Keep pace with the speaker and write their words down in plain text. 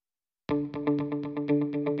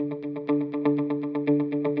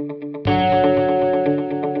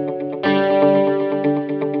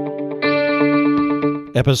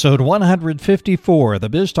Episode 154, the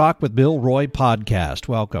Biztalk with Bill Roy podcast.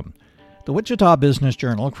 Welcome. The Wichita Business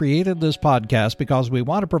Journal created this podcast because we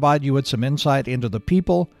want to provide you with some insight into the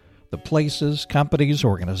people, the places, companies,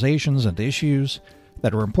 organizations, and issues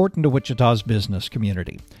that are important to Wichita's business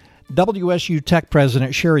community. WSU Tech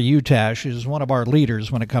President Sheree Utash is one of our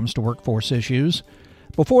leaders when it comes to workforce issues.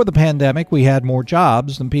 Before the pandemic, we had more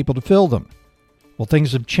jobs than people to fill them. Well,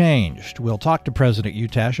 things have changed. We'll talk to President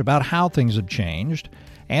Utash about how things have changed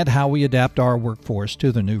and how we adapt our workforce to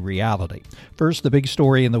the new reality. First, the big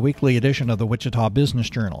story in the weekly edition of the Wichita Business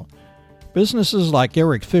Journal. Businesses like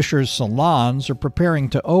Eric Fisher's salons are preparing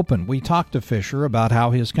to open. We talked to Fisher about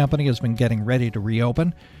how his company has been getting ready to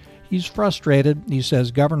reopen. He's frustrated. He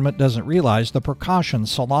says government doesn't realize the precautions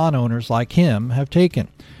salon owners like him have taken.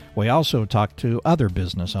 We also talked to other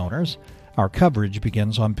business owners. Our coverage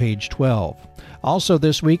begins on page 12. Also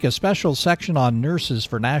this week, a special section on nurses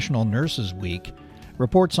for National Nurses Week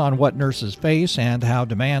reports on what nurses face and how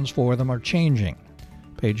demands for them are changing.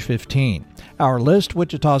 Page 15. Our list,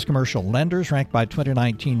 Wichita's commercial lenders ranked by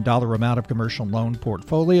 2019 dollar amount of commercial loan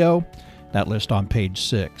portfolio. That list on page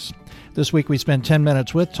 6. This week we spend 10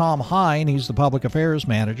 minutes with Tom Hine. He's the Public Affairs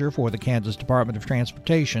Manager for the Kansas Department of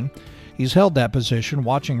Transportation. He's held that position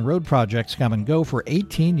watching road projects come and go for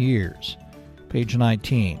 18 years. Page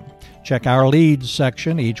 19. Check our leads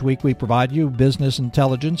section. Each week we provide you business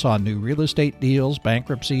intelligence on new real estate deals,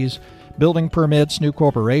 bankruptcies, building permits, new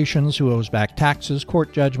corporations, who owes back taxes,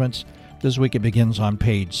 court judgments. This week it begins on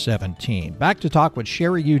page 17. Back to talk with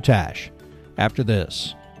Sheree Utash after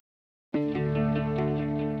this.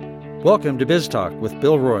 Welcome to Biztalk with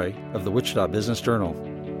Bill Roy of the Wichita Business Journal.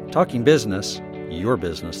 Talking business, your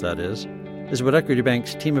business that is what Equity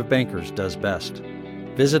Bank's team of bankers does best.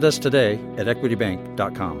 Visit us today at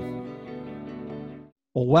equitybank.com.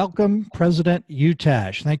 Well, welcome, President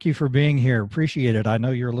Utash. Thank you for being here. Appreciate it. I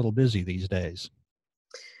know you're a little busy these days.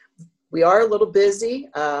 We are a little busy.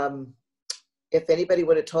 If anybody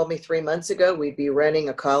would have told me 3 months ago we'd be running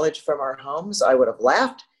a college from our homes, I would have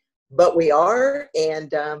laughed. But we are,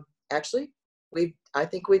 and actually, I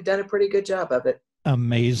think we've done a pretty good job of it.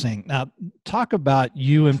 Amazing. Now, talk about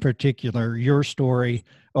you in particular, your story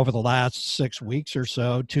over the last 6 weeks or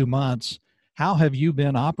so, 2 months. How have you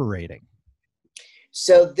been operating?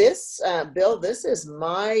 So this, Bill, this is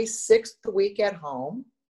my 6th week at home.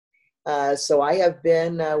 So I have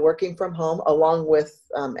been working from home along with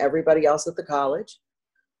everybody else at the college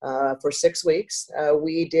for 6 weeks.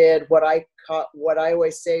 We did what I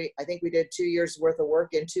always say, I think we did 2 years worth of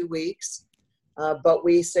work in 2 weeks. But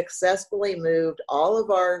we successfully moved all of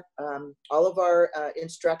our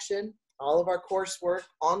instruction, all of our coursework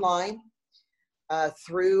online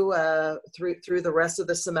through the rest of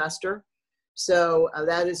the semester. So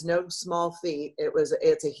that is no small feat.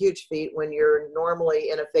 It's a huge feat when you're normally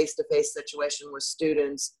in a face-to-face situation with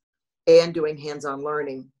students and doing hands-on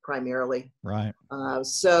learning primarily. Right.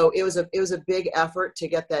 So it was a big effort to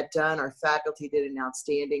get that done. Our faculty did an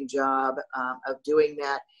outstanding job of doing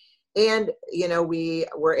that. And, we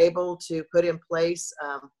were able to put in place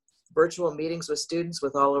virtual meetings with students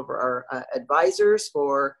with all of our advisors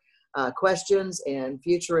for questions and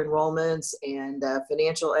future enrollments and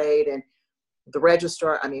financial aid and the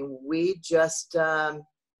registrar. I mean, we just,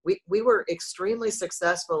 we were extremely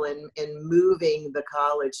successful in moving the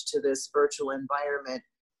college to this virtual environment,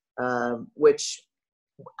 which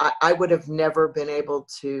I would have never been able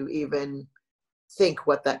to even think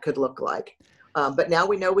what that could look like. But now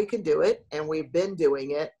we know we can do it, and we've been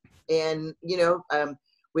doing it. And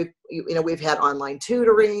we've had online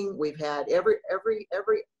tutoring, we've had every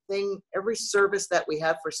service that we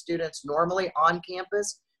have for students normally on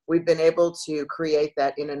campus. We've been able to create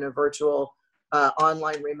that in a virtual,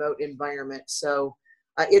 online, remote environment. So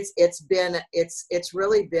it's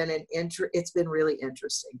really been it's been really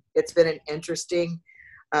interesting. It's been an interesting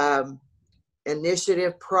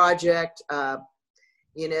initiative project.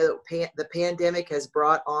 The pandemic has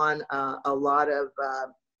brought on a lot of,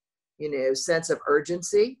 sense of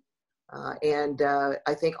urgency. And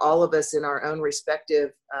I think all of us in our own respective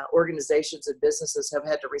organizations and businesses have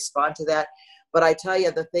had to respond to that. But I tell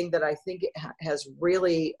you, the thing that I think has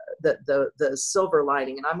really the silver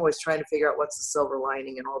lining, and I'm always trying to figure out what's the silver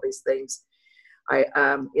lining in all these things,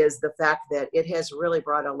 is the fact that it has really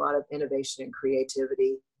brought a lot of innovation and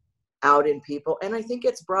creativity out in people. And I think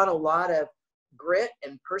it's brought a lot of grit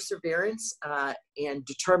and perseverance and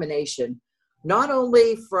determination, not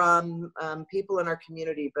only from people in our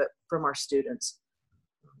community, but from our students.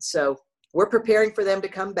 So we're preparing for them to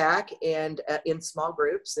come back and in small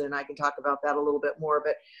groups, and I can talk about that a little bit more.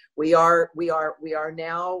 But we are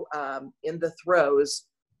now in the throes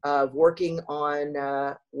of working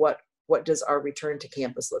on what does our return to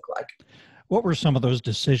campus look like. What were some of those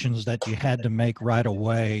decisions that you had to make right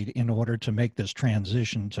away in order to make this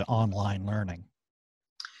transition to online learning?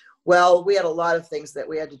 Well, we had a lot of things that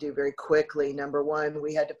we had to do very quickly. Number one,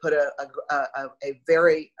 we had to put a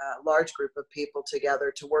very large group of people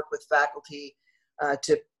together to work with faculty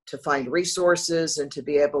to find resources and to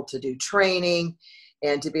be able to do training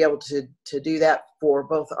and to be able to do that for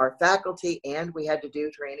both our faculty, and we had to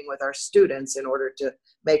do training with our students in order to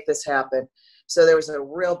make this happen. So there was a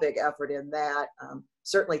real big effort in that.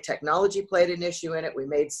 Certainly technology played an issue in it. We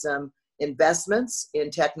made some investments in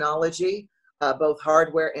technology, both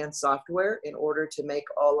hardware and software, in order to make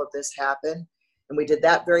all of this happen. And we did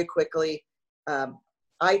that very quickly.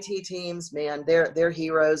 IT teams, man, they're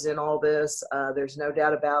heroes in all this. There's no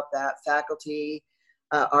doubt about that. Faculty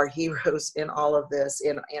are heroes in all of this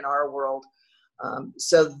in our world.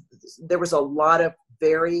 So there was a lot of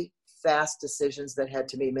very fast decisions that had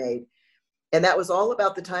to be made. And that was all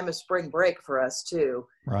about the time of spring break for us too.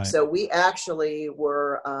 Right. So we actually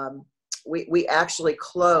were, we actually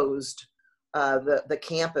closed the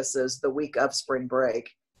campuses the week of spring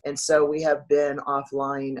break. And so we have been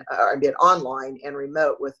online and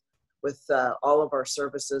remote with all of our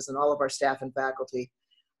services and all of our staff and faculty.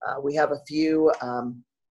 We have a few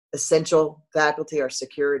essential faculty, our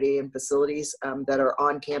security and facilities that are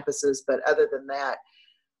on campuses. But other than that,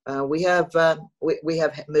 we have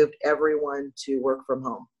moved everyone to work from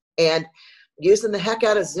home and using the heck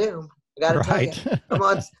out of Zoom. I got to tell you,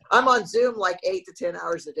 I'm on Zoom like 8 to 10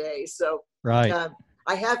 hours a day. So right.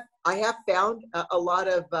 I have found a lot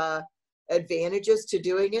of advantages to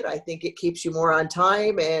doing it. I think it keeps you more on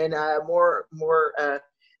time and more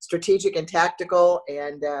strategic and tactical,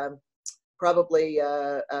 and probably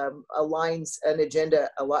aligns an agenda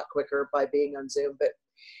a lot quicker by being on Zoom. But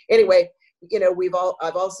anyway,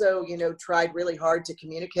 I've also tried really hard to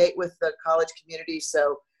communicate with the college community.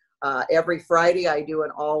 So every Friday I do an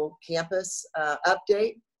all campus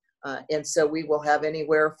update, and so we will have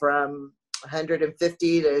anywhere from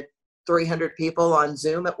 150 to 300 people on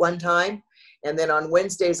Zoom at one time. And then on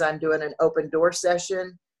Wednesdays, I'm doing an open door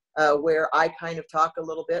session where I kind of talk a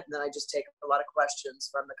little bit, and then I just take a lot of questions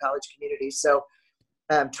from the college community. So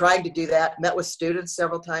trying to do that, met with students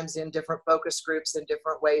several times in different focus groups and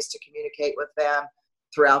different ways to communicate with them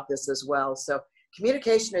throughout this as well. So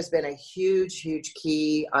communication has been a huge, huge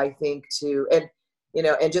key, I think,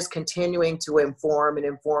 and just continuing to inform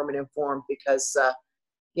because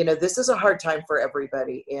this is a hard time for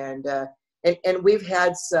everybody, and we've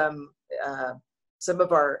had some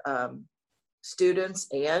of our students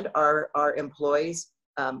and our employees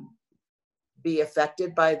be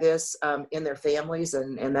affected by this in their families,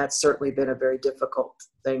 and that's certainly been a very difficult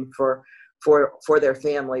thing for their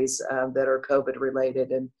families that are COVID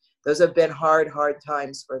related, and those have been hard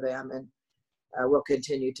times for them, and will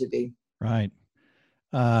continue to be. Right.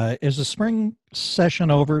 Is the spring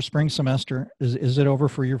session over, spring semester? Is it over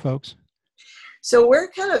for your folks? So we're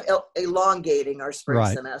kind of elongating our spring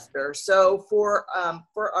right. semester. So for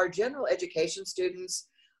our general education students,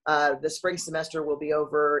 the spring semester will be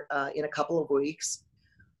over in a couple of weeks.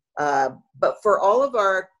 But for all of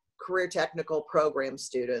our career technical program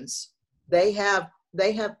students, they have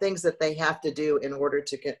things that they have to do in order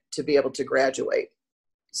to be able to graduate.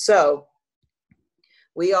 So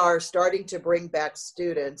we are starting to bring back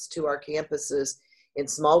students to our campuses in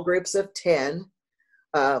small groups of 10,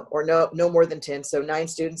 or no more than 10, so 9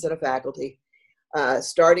 students and a faculty,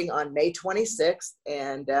 starting on May 26th,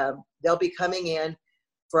 and they'll be coming in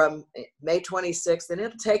from May 26th, and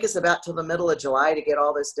it'll take us about till the middle of July to get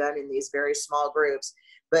all this done in these very small groups,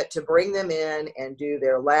 but to bring them in and do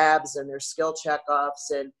their labs and their skill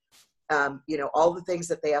checkoffs and all the things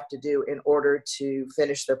that they have to do in order to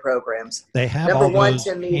finish their programs. They have those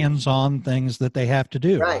hands-on things that they have to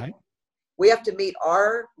do, right? We have to meet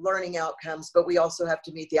our learning outcomes, but we also have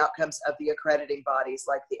to meet the outcomes of the accrediting bodies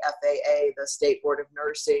like the FAA, the State Board of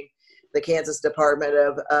Nursing, the Kansas Department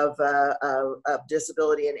of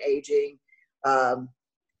Disability and Aging,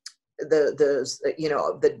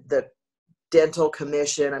 the Dental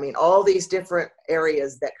Commission. I mean, all these different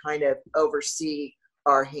areas that kind of oversee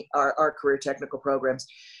our career technical programs.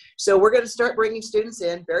 So we're going to start bringing students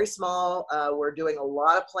in, very small. We're doing a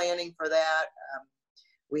lot of planning for that.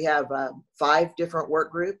 We have 5 different work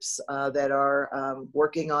groups that are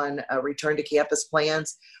working on return to campus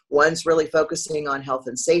plans. One's really focusing on health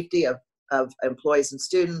and safety of employees and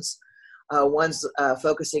students. One's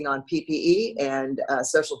focusing on PPE and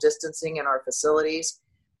social distancing in our facilities.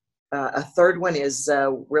 A third one is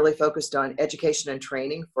really focused on education and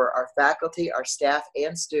training for our faculty, our staff,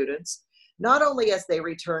 and students. not only as they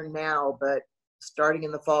return now, but starting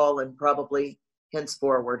in the fall and probably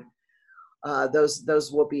henceforward.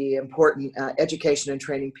 Those will be important education and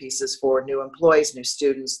training pieces for new employees, new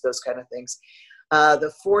students, those kind of things.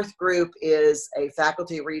 The fourth group is a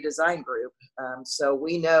faculty redesign group. So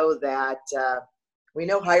we know that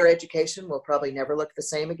higher education will probably never look the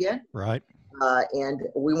same again. Right. And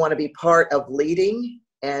we want to be part of leading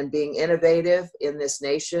and being innovative in this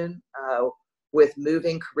nation with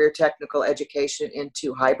moving career technical education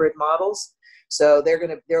into hybrid models. So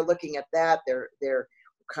they're looking at that. They're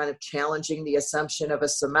kind of challenging the assumption of a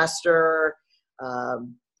semester,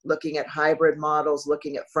 looking at hybrid models,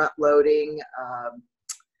 looking at front loading,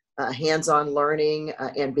 hands-on learning,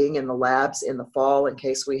 and being in the labs in the fall in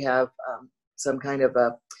case we have some kind of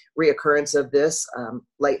a reoccurrence of this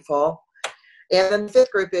late fall. And then the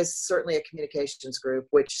fifth group is certainly a communications group,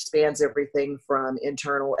 which spans everything from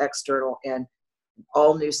internal, external, and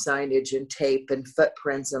all new signage and tape and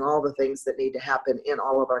footprints and all the things that need to happen in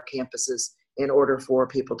all of our campuses in order for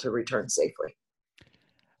people to return safely.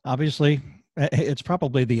 Obviously, it's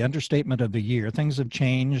probably the understatement of the year. Things have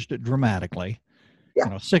changed dramatically.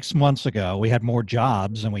 Yeah. 6 months ago, we had more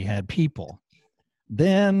jobs than we had people.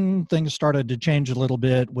 Then things started to change a little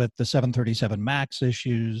bit with the 737 MAX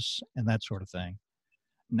issues and that sort of thing.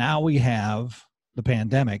 Now we have the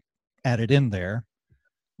pandemic added in there,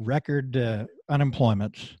 record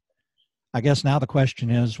unemployment. I guess now the question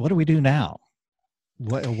is, what do we do now?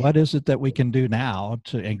 What is it that we can do now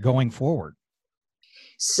and going forward?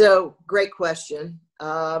 So, great question.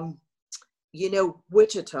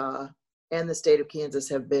 Wichita and the state of Kansas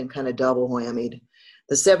have been kind of double whammied.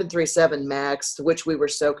 The 737 MAX, which we were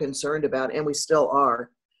so concerned about, and we still are,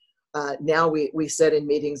 now we sit in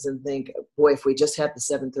meetings and think, boy, if we just had the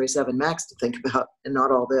 737 MAX to think about and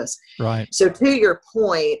not all this. Right. So to your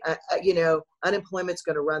point, unemployment's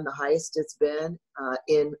going to run the highest it's been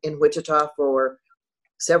in Wichita for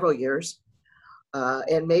several years,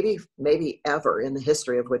 and maybe ever in the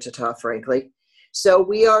history of Wichita, frankly. So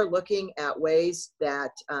we are looking at ways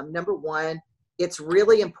that, number one, it's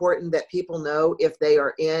really important that people know if they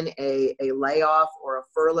are in a layoff or a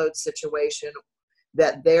furloughed situation,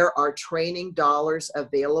 that there are training dollars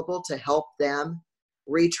available to help them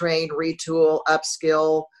retrain, retool,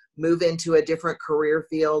 upskill, move into a different career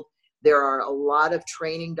field. There are a lot of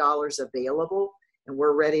training dollars available, and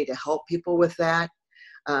we're ready to help people with that.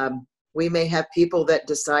 We may have people that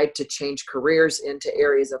decide to change careers into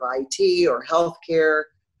areas of IT or healthcare,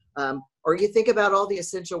 or you think about all the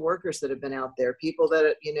essential workers that have been out there, people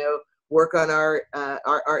that work on our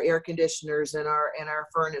air conditioners and our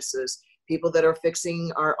furnaces, people that are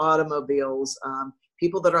fixing our automobiles,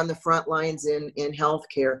 people that are on the front lines in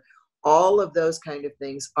healthcare. All of those kind of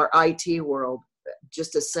things are IT world,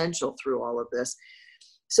 just essential through all of this.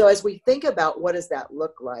 So as we think about what does that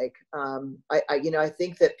look like, I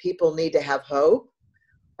think that people need to have hope.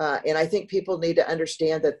 And I think people need to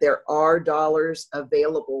understand that there are dollars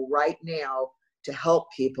available right now to help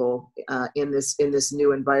people in this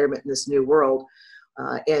new environment, in this new world.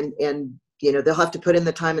 And they'll have to put in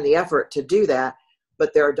the time and the effort to do that,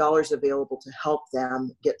 but there are dollars available to help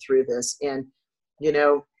them get through this. And,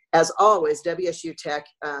 as always, WSU Tech,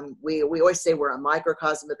 we always say we're a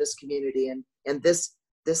microcosm of this community, and this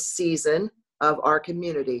season of our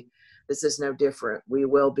community, this is no different. We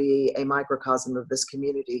will be a microcosm of this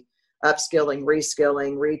community, upskilling,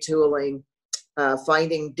 reskilling, retooling,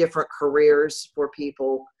 finding different careers for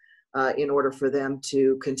people in order for them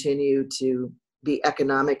to continue to be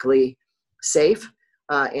economically safe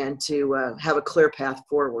and to have a clear path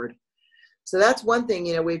forward. So that's one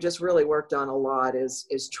thing, we've just really worked on a lot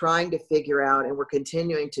is trying to figure out, and we're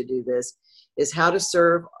continuing to do this, is how to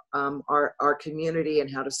serve our community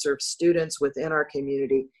and how to serve students within our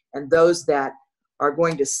community and those that are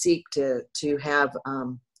going to seek to have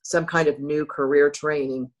some kind of new career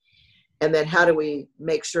training. And then how do we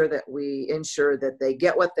make sure that we ensure that they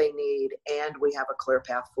get what they need and we have a clear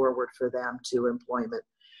path forward for them to employment.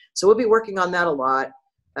 So we'll be working on that a lot.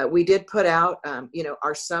 We did put out,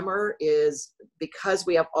 our summer is, because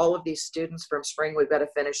we have all of these students from spring, we've got to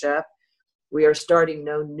finish up. We are starting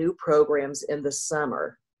no new programs in the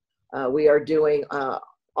summer. We are doing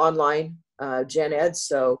online gen ed,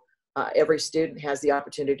 so every student has the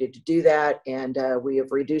opportunity to do that, and we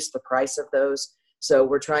have reduced the price of those. So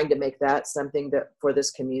we're trying to make that something that for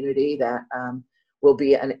this community that will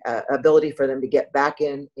be an ability for them to get back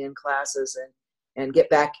in classes and get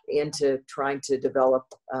back into trying to develop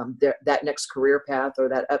that next career path or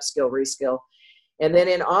that upskill, reskill. And then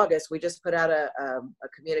in August, we just put out a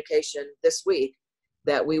communication this week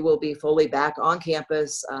that we will be fully back on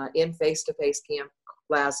campus in face-to-face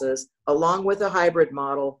classes, along with a hybrid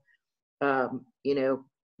model,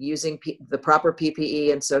 using the proper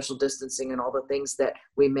PPE and social distancing and all the things that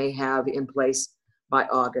we may have in place by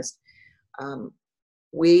August.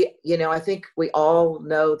 I think we all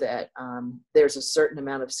know that there's a certain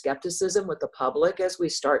amount of skepticism with the public as we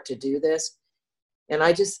start to do this. And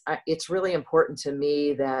it's really important to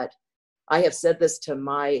me that I have said this to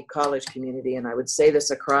my college community, and I would say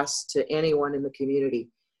this across to anyone in the community.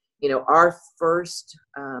 Our first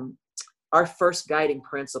guiding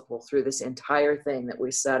principle through this entire thing that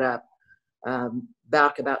we set up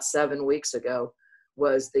back about 7 weeks ago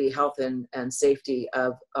was the health and safety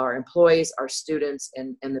of our employees, our students,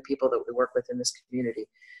 and the people that we work with in this community.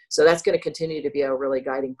 So that's going to continue to be a really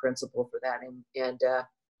guiding principle for that. And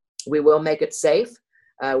we will make it safe.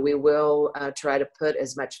 We will try to put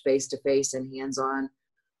as much face-to-face and hands-on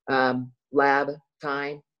lab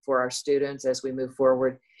time for our students as we move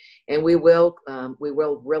forward. And we will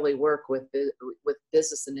really work with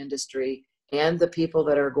business and industry and the people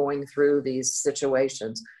that are going through these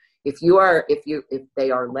situations. If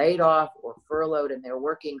they are laid off or furloughed and they're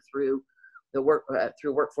working through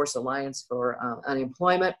through Workforce Alliance for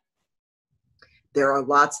unemployment, there are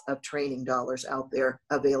lots of training dollars out there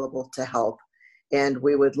available to help. And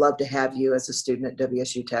we would love to have you as a student at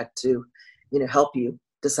WSU Tech to, help you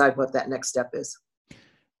decide what that next step is.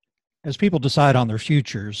 As people decide on their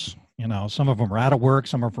futures, some of them are out of work,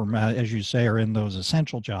 some of them, as you say, are in those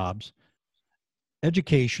essential jobs.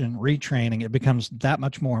 Education, retraining, it becomes that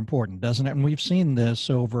much more important, doesn't it? And we've seen this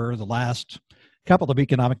over the last couple of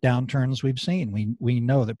economic downturns we've seen. We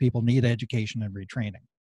know that people need education and retraining.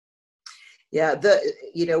 Yeah,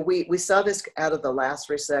 we saw this out of the last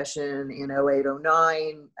recession in 08,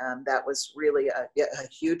 09. That was really a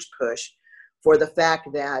huge push for the fact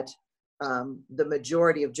that the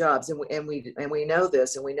majority of jobs, and we know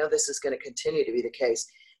this, and we know this is going to continue to be the case,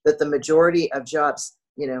 that the majority of jobs,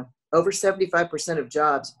 over 75% of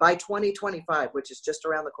jobs by 2025, which is just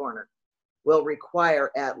around the corner, will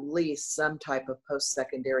require at least some type of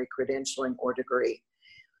post-secondary credentialing or degree.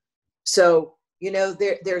 So,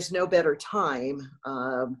 there's no better time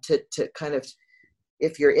to kind of,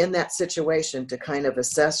 if you're in that situation, to kind of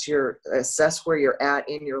assess where you're at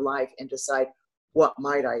in your life and decide what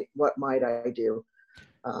might I do.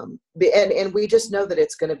 And we just know that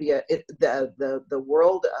it's going to be the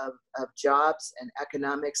world of jobs and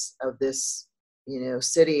economics of this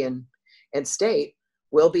city and state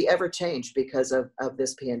will be ever changed because of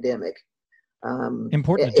this pandemic.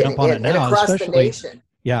 Important to jump on it now, across especially the nation.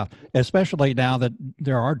 Yeah, especially now that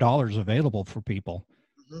there are dollars available for people.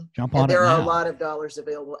 Mm-hmm. Jump on it now. There are a lot of dollars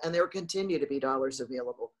available, and there will continue to be dollars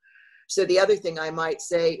available. So the other thing I might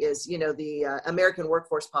say is, the American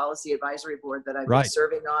Workforce Policy Advisory Board that I've been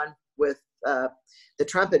serving on with the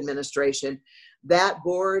Trump administration, that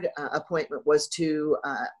board appointment was to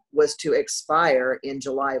expire in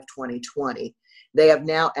July of 2020. They have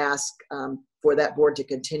now asked for that board to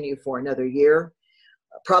continue for another year.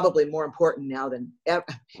 Probably more important now than ever.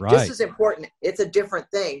 Just as important. It's a different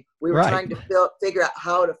thing. We were trying to figure out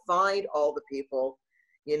how to find all the people,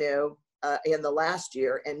 in the last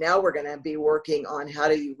year. And now we're going to be working on how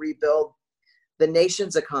do you rebuild the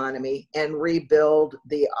nation's economy and rebuild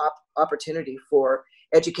the opportunity for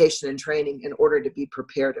education and training in order to be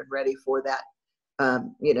prepared and ready for that,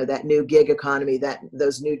 that new gig economy,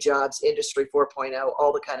 those new jobs, Industry 4.0,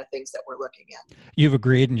 all the kind of things that we're looking at. You've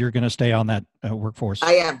agreed, and you're going to stay on that workforce.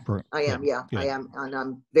 I am. I am. And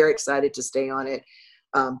I'm very excited to stay on it.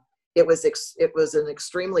 It was an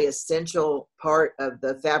extremely essential part of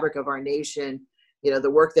the fabric of our nation.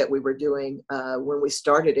 The work that we were doing when we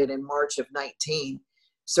started it in March of 19.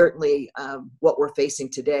 Certainly, what we're facing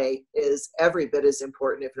today is every bit as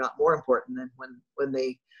important, if not more important, than when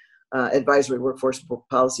the Advisory Workforce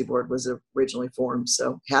Policy Board was originally formed.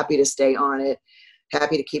 So happy to stay on it,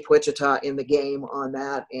 happy to keep Wichita in the game on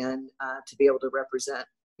that, and to be able to represent,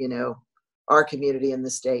 our community in the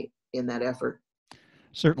state in that effort.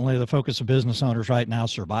 Certainly the focus of business owners right now,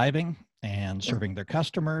 surviving and serving their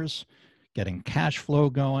customers, getting cash flow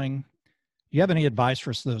going. Do you have any advice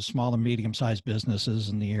for those small and medium-sized businesses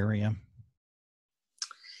in the area?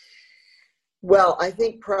 Well, I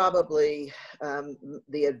think probably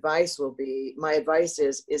my advice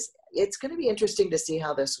is it's going to be interesting to see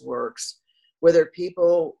how this works, whether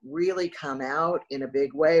people really come out in a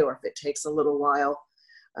big way or if it takes a little while.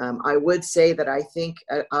 I would say that I think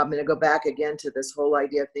I'm going to go back again to this whole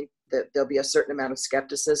idea. I think that there'll be a certain amount of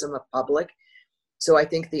skepticism of public. So I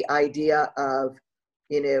think the idea of,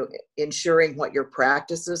 ensuring what your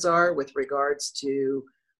practices are with regards to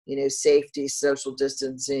safety, social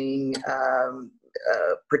distancing,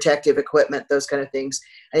 protective equipment, those kind of things.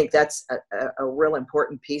 I think that's a real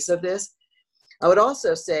important piece of this. I would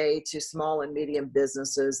also say to small and medium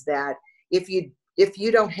businesses that if you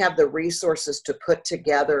don't have the resources to put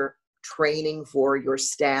together training for your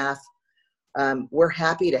staff, we're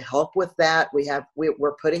happy to help with that.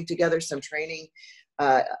 We're putting together some training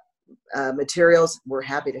materials. We're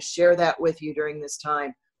happy to share that with you during this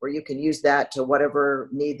time, where you can use that to whatever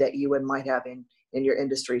need that you might have in your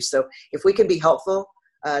industry. So if we can be helpful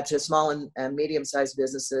to small and medium-sized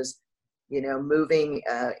businesses, moving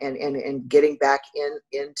and getting back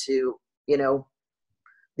into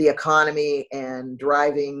the economy and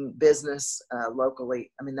driving business locally,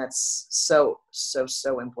 I mean, that's so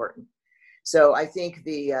important. So I think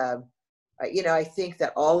I think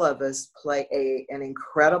that all of us play an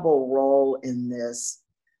incredible role in this,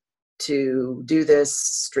 to do this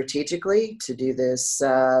strategically, to do this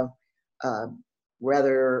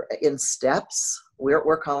rather in steps.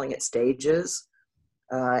 We're calling it stages,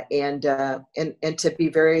 and to be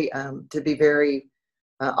very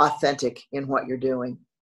authentic in what you're doing.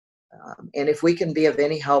 And if we can be of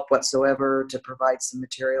any help whatsoever to provide some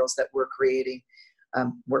materials that we're creating,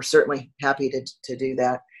 we're certainly happy to do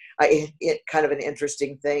that. Kind of an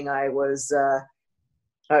interesting thing. I was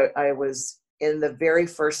in the very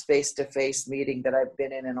first face-to-face meeting that I've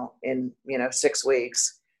been in 6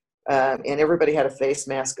 weeks, and everybody had a face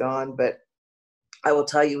mask on, but I will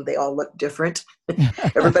tell you, they all looked different.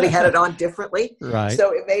 Everybody had it on differently. Right.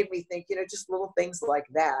 So it made me think, just little things like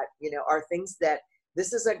that, are things that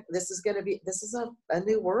this is a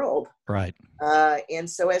new world. Right. And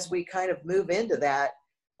so as we kind of move into that,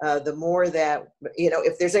 the more that,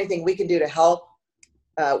 if there's anything we can do to help,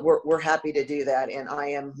 we're happy to do that. And I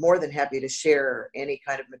am more than happy to share any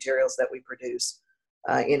kind of materials that we produce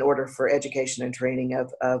in order for education and training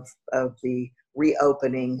of the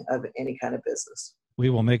reopening of any kind of business. We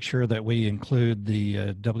will make sure that we include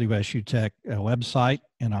the WSU Tech website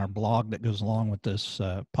in our blog that goes along with this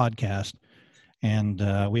podcast.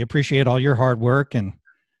 And we appreciate all your hard work, and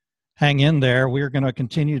hang in there. We're going to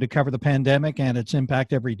continue to cover the pandemic and its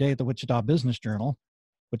impact every day at the Wichita Business Journal,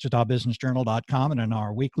 wichitabusinessjournal.com, and in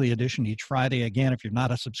our weekly edition each Friday. Again, if you're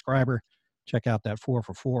not a subscriber, check out that 4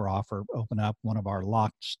 for 4 offer. Open up one of our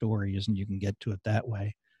locked stories and you can get to it that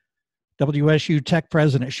way. WSU Tech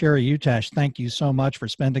President Sheree Utash, thank you so much for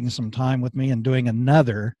spending some time with me and doing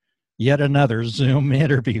yet another Zoom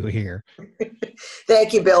interview here.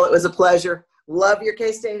 Thank you, Bill. It was a pleasure. Love your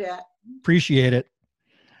K-State hat. Appreciate it.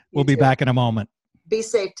 We'll be back in a moment. Be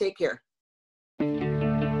safe. Take care.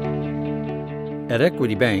 At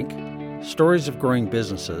Equity Bank, stories of growing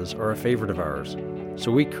businesses are a favorite of ours,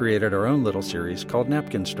 so we created our own little series called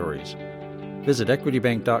Napkin Stories. Visit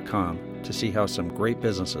equitybank.com to see how some great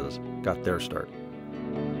businesses got their start.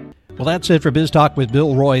 Well, that's it for Biztalk with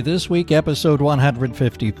Bill Roy this week, episode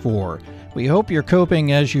 154. We hope you're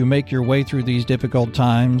coping as you make your way through these difficult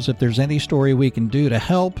times. If there's any story we can do to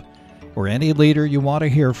help, or any leader you want to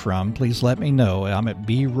hear from, please let me know. I'm at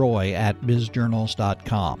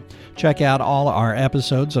broy@bizjournals.com. Check out all our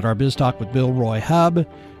episodes at our Biztalk with Bill Roy hub.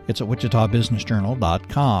 It's at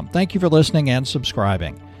wichitabusinessjournal.com. Thank you for listening and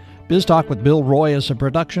subscribing. Biztalk with Bill Roy is a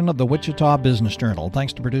production of the Wichita Business Journal.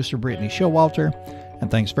 Thanks to producer Brittany Showalter,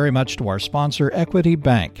 and thanks very much to our sponsor, Equity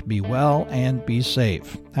Bank. Be well and be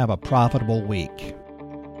safe. Have a profitable week.